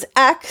CEO's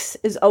X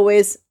is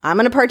always, I'm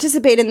going to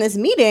participate in this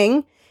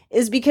meeting,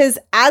 is because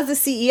as a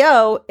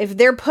CEO, if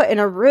they're put in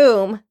a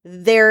room,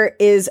 there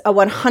is a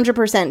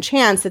 100%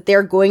 chance that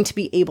they're going to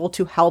be able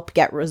to help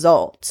get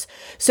results.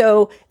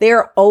 So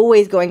they're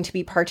always going to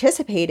be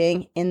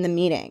participating in the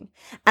meeting.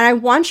 And I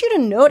want you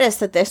to notice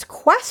that this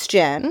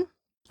question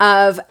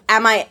of,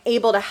 am I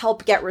able to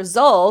help get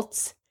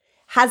results,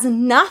 has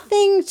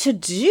nothing to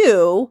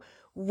do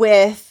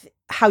with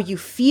how you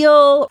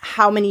feel,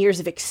 how many years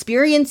of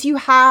experience you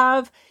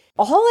have.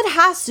 All it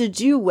has to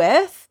do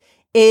with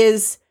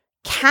is,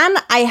 can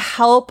I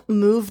help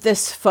move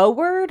this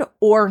forward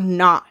or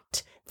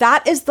not?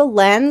 That is the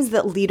lens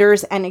that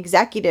leaders and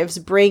executives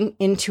bring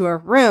into a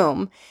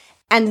room.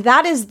 And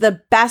that is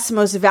the best,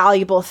 most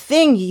valuable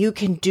thing you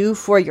can do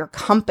for your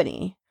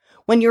company.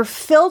 When you're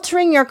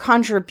filtering your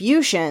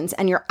contributions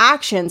and your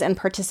actions and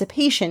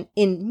participation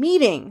in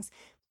meetings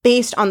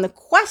based on the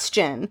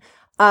question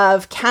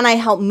of, can I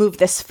help move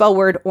this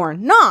forward or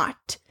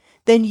not,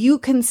 then you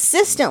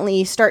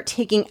consistently start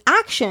taking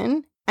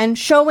action and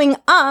showing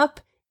up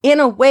in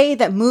a way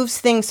that moves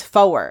things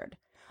forward.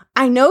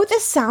 I know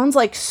this sounds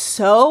like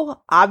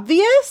so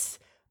obvious,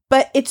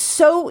 but it's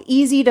so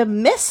easy to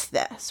miss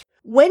this.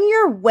 When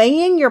you're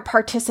weighing your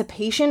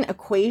participation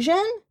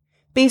equation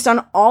based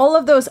on all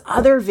of those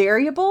other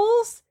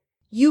variables,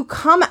 you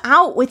come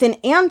out with an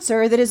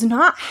answer that is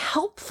not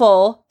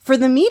helpful for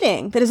the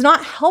meeting, that is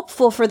not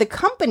helpful for the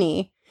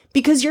company,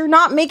 because you're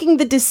not making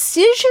the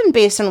decision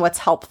based on what's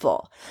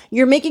helpful.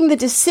 You're making the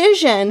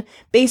decision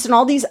based on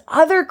all these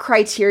other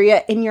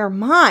criteria in your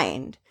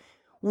mind.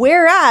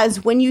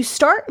 Whereas when you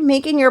start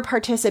making your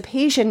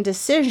participation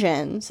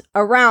decisions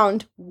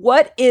around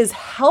what is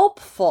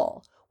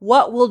helpful,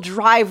 what will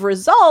drive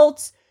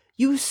results,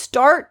 you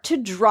start to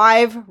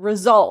drive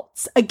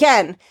results.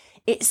 Again,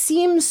 it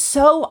seems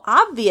so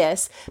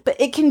obvious, but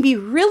it can be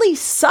really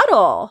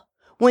subtle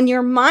when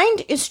your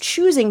mind is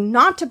choosing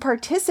not to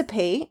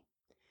participate,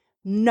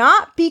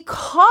 not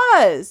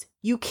because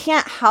you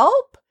can't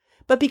help,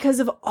 but because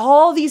of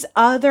all these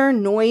other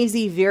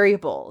noisy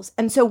variables.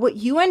 And so what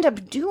you end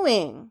up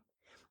doing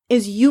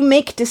is you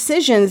make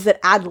decisions that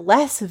add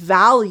less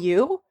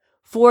value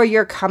for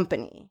your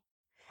company.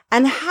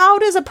 And how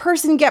does a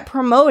person get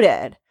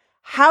promoted?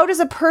 How does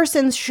a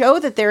person show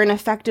that they're an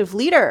effective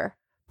leader?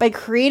 By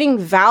creating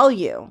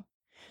value.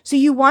 So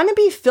you want to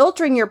be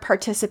filtering your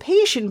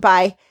participation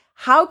by,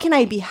 how can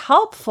I be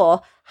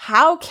helpful?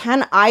 How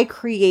can I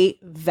create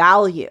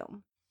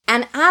value?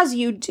 And as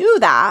you do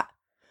that,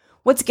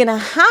 what's going to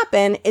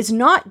happen is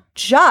not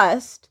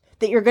just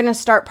that you're going to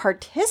start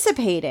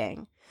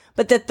participating,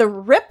 but that the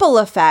ripple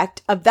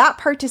effect of that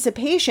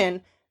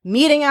participation,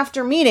 meeting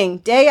after meeting,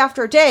 day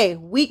after day,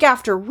 week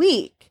after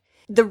week,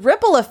 the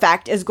ripple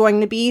effect is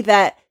going to be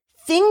that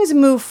things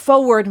move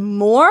forward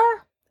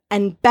more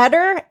and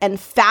better and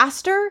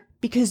faster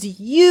because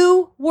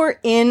you were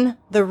in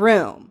the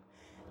room.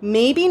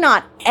 Maybe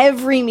not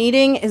every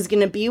meeting is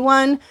going to be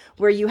one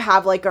where you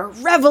have like a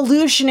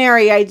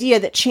revolutionary idea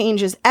that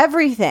changes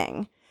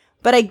everything.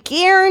 But I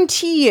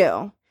guarantee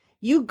you,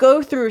 you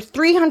go through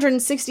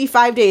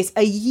 365 days,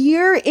 a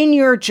year in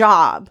your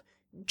job,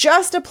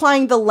 just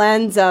applying the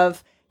lens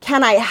of,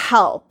 can I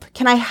help?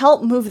 Can I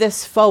help move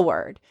this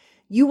forward?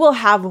 You will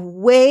have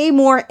way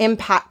more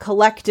impact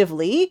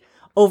collectively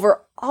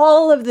over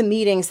all of the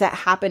meetings that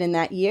happen in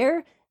that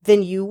year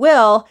than you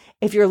will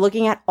if you're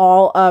looking at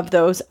all of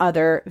those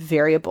other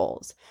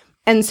variables.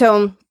 And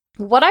so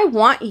what I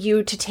want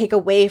you to take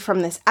away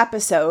from this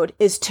episode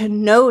is to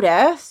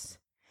notice,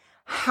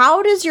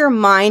 how does your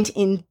mind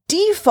in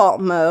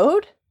default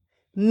mode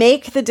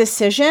make the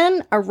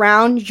decision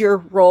around your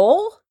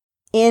role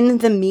in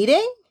the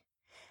meeting?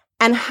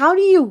 And how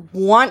do you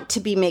want to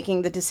be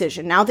making the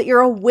decision? Now that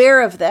you're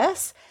aware of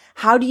this,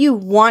 how do you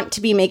want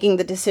to be making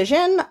the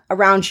decision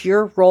around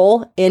your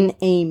role in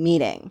a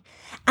meeting?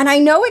 And I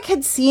know it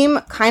could seem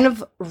kind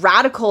of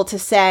radical to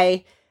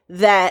say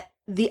that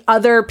the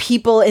other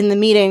people in the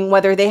meeting,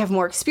 whether they have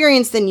more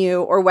experience than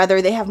you or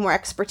whether they have more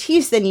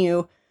expertise than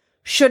you,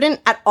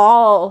 shouldn't at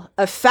all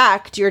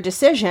affect your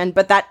decision.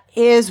 But that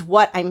is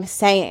what I'm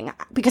saying,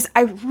 because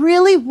I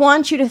really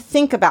want you to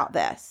think about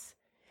this.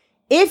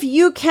 If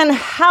you can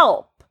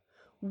help,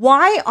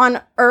 why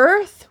on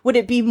earth would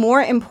it be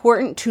more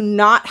important to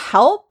not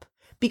help?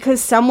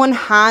 Because someone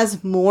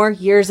has more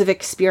years of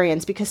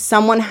experience, because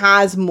someone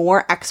has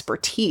more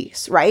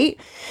expertise, right?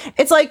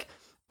 It's like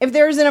if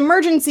there's an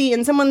emergency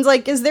and someone's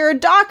like, is there a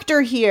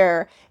doctor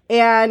here?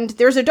 And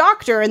there's a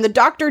doctor and the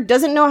doctor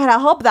doesn't know how to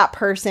help that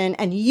person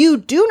and you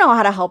do know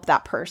how to help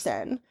that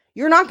person.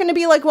 you're not going to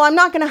be like, well, I'm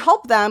not going to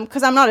help them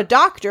because I'm not a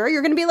doctor.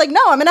 You're going to be like,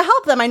 no, I'm going to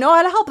help them. I know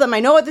how to help them.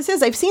 I know what this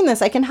is. I've seen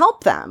this. I can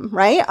help them,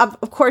 right?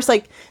 Of course,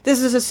 like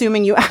this is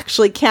assuming you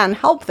actually can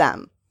help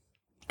them.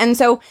 And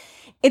so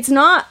it's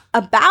not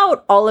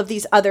about all of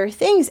these other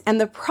things.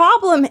 And the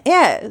problem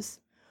is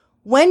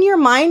when your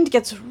mind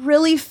gets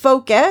really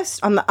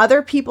focused on the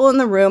other people in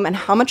the room and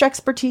how much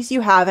expertise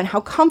you have and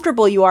how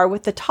comfortable you are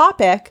with the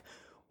topic,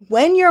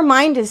 when your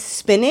mind is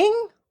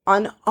spinning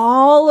on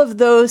all of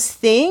those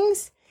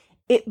things,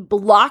 it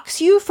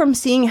blocks you from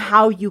seeing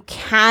how you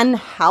can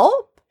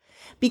help,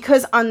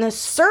 because on the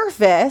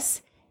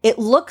surface, it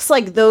looks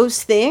like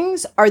those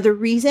things are the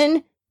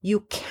reason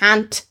you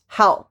can't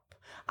help.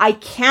 I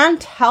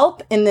can't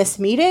help in this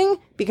meeting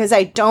because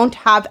I don't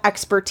have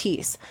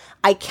expertise.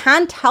 I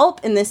can't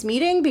help in this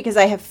meeting because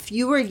I have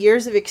fewer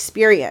years of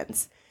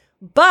experience.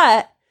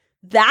 But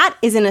that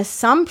is an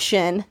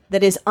assumption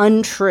that is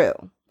untrue.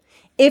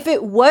 If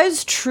it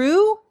was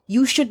true,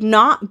 you should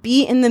not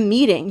be in the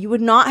meeting. You would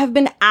not have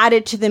been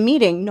added to the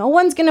meeting. No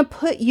one's going to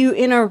put you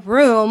in a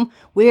room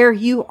where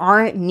you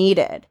aren't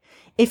needed.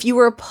 If you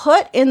were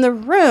put in the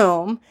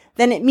room,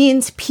 then it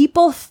means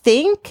people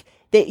think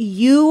that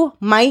you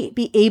might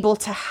be able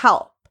to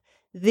help.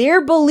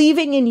 They're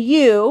believing in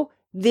you.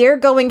 They're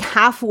going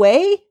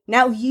halfway.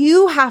 Now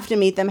you have to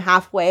meet them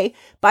halfway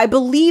by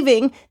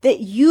believing that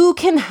you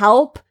can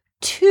help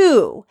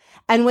too.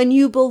 And when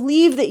you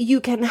believe that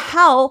you can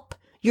help,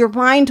 your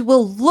mind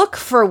will look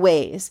for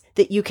ways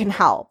that you can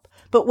help.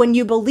 But when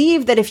you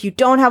believe that if you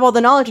don't have all the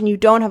knowledge and you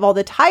don't have all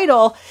the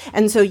title,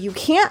 and so you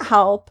can't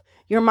help,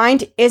 your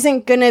mind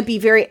isn't going to be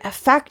very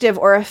effective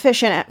or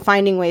efficient at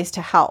finding ways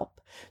to help.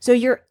 So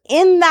you're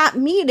in that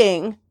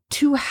meeting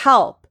to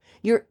help.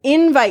 Your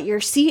invite, your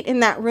seat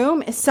in that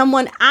room is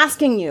someone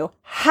asking you,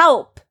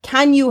 help.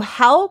 Can you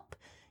help?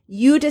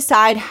 You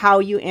decide how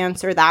you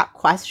answer that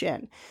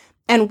question.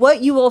 And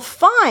what you will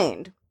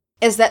find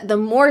is that the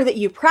more that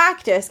you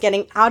practice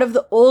getting out of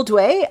the old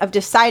way of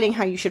deciding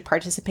how you should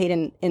participate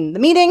in the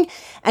meeting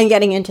and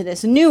getting into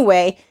this new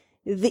way,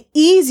 the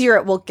easier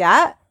it will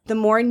get, the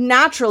more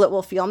natural it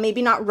will feel.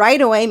 Maybe not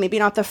right away, maybe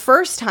not the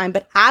first time,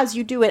 but as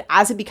you do it,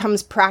 as it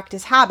becomes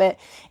practice habit,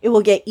 it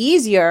will get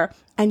easier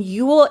and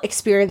you will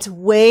experience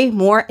way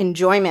more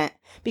enjoyment,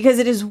 because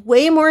it is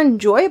way more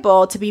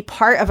enjoyable to be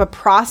part of a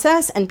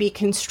process and be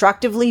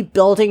constructively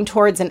building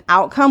towards an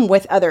outcome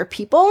with other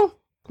people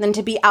than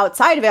to be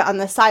outside of it on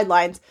the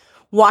sidelines,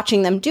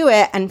 watching them do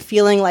it and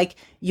feeling like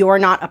you're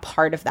not a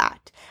part of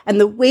that. And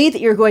the way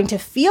that you're going to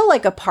feel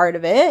like a part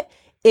of it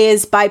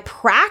is by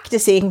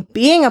practicing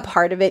being a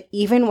part of it,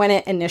 even when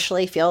it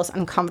initially feels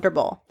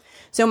uncomfortable.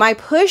 So my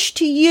push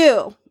to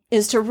you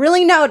is to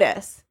really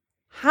notice,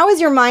 how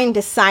is your mind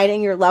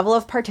deciding your level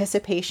of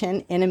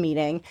participation in a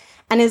meeting?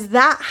 And is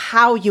that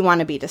how you want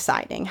to be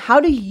deciding? How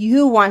do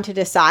you want to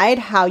decide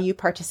how you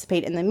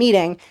participate in the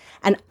meeting?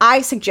 And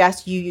I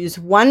suggest you use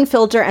one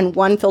filter and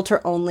one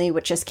filter only,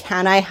 which is,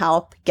 can I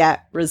help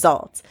get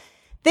results?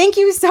 Thank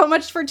you so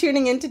much for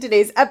tuning into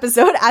today's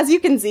episode. As you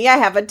can see, I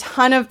have a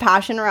ton of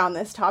passion around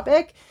this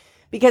topic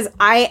because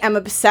I am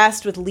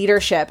obsessed with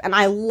leadership and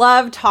I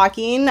love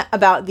talking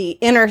about the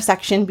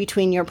intersection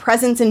between your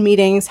presence in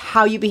meetings,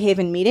 how you behave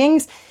in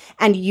meetings,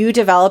 and you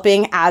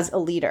developing as a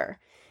leader.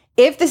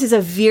 If this is a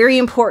very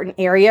important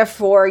area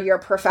for your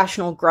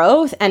professional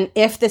growth, and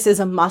if this is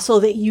a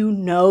muscle that you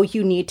know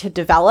you need to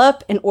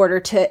develop in order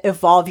to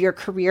evolve your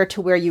career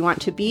to where you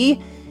want to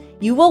be,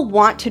 you will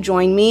want to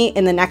join me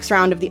in the next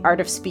round of the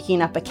Art of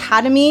Speaking Up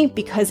Academy,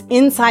 because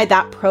inside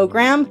that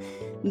program,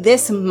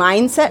 this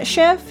mindset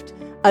shift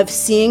of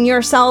seeing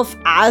yourself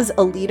as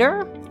a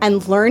leader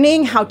and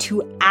learning how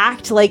to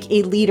act like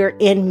a leader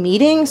in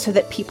meetings so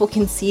that people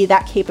can see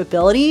that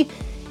capability,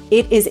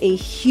 it is a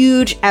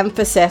huge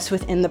emphasis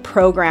within the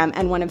program.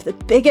 And one of the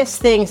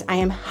biggest things I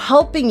am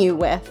helping you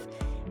with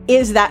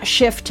is that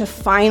shift to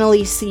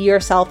finally see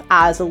yourself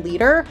as a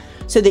leader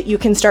so that you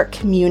can start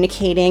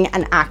communicating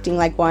and acting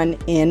like one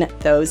in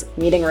those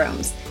meeting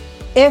rooms.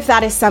 If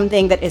that is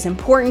something that is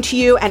important to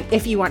you, and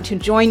if you want to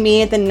join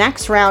me, the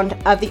next round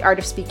of the Art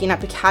of Speaking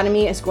Up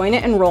Academy is going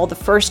to enroll the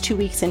first 2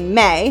 weeks in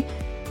May,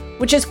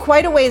 which is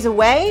quite a ways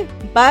away.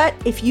 But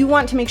if you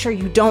want to make sure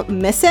you don't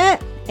miss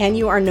it and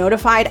you are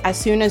notified as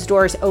soon as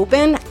doors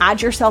open,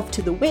 add yourself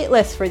to the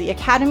waitlist for the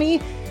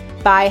Academy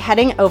by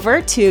heading over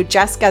to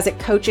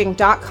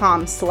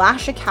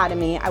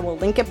jessguzikcoaching.com/academy. I will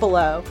link it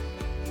below.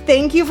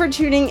 Thank you for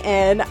tuning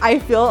in. I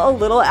feel a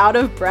little out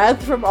of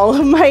breath from all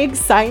of my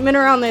excitement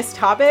around this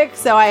topic,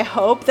 so I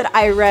hope that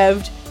I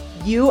revved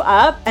you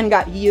up and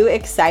got you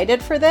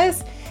excited for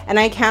this, and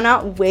I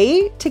cannot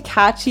wait to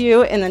catch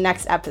you in the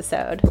next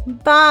episode.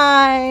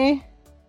 Bye!